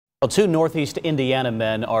Well, two Northeast Indiana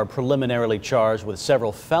men are preliminarily charged with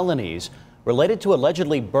several felonies related to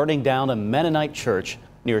allegedly burning down a Mennonite church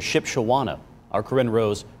near Shipshewana. Our Corinne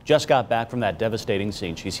Rose just got back from that devastating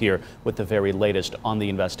scene. She's here with the very latest on the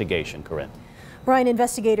investigation. Corinne. Brian,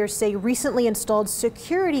 investigators say recently installed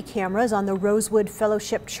security cameras on the Rosewood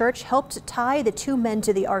Fellowship Church helped tie the two men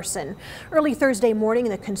to the arson. Early Thursday morning,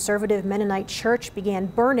 the conservative Mennonite church began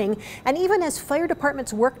burning, and even as fire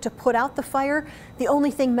departments worked to put out the fire, the only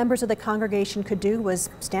thing members of the congregation could do was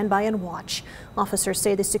stand by and watch. Officers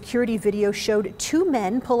say the security video showed two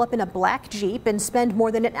men pull up in a black Jeep and spend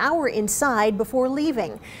more than an hour inside before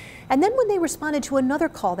leaving. And then when they responded to another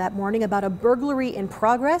call that morning about a burglary in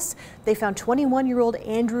progress, they found 21-year-old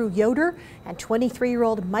Andrew Yoder and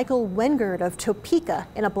 23-year-old Michael Wengard of Topeka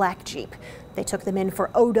in a black Jeep. They took them in for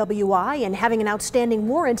OWI and having an outstanding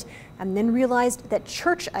warrant, and then realized that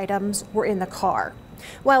church items were in the car.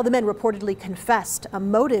 While the men reportedly confessed, a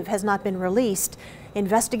motive has not been released.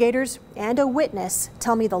 Investigators and a witness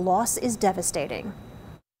tell me the loss is devastating.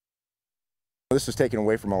 This is taken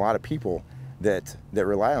away from a lot of people that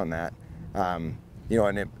rely on that, you know,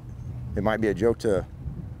 and it might be a joke to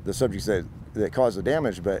the subjects that cause the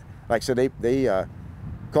damage, but like I said, they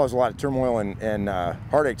cause a lot of turmoil and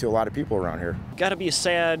heartache to a lot of people around here. Got to be a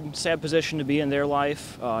sad position to be in their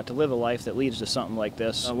life, to live a life that leads to something like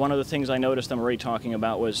this. One of the things I noticed them already talking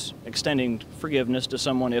about was extending forgiveness to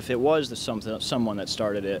someone if it was someone that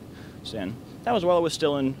started it. And that was while it was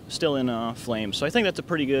still in flames. So I think that's a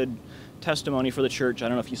pretty good testimony for the church. I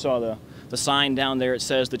don't know if you saw the sign down there. It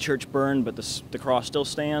says the church burned, but the cross still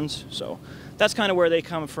stands. So that's kind of where they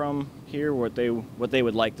come from here, what they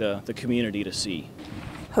would like the community to see.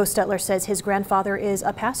 Hostetler says his grandfather is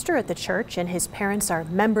a pastor at the church and his parents are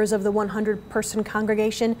members of the 100-person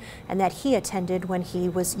congregation, and that he attended when he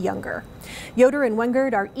was younger. Yoder and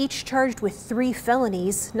Wengard are each charged with 3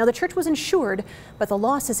 felonies. Now, the church was insured, but the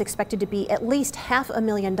loss is expected to be at least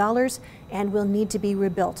 $500,000 and will need to be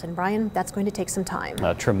rebuilt. And Brian, that's going to take some time.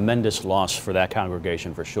 A tremendous loss for that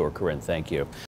congregation for sure. Corinne, thank you.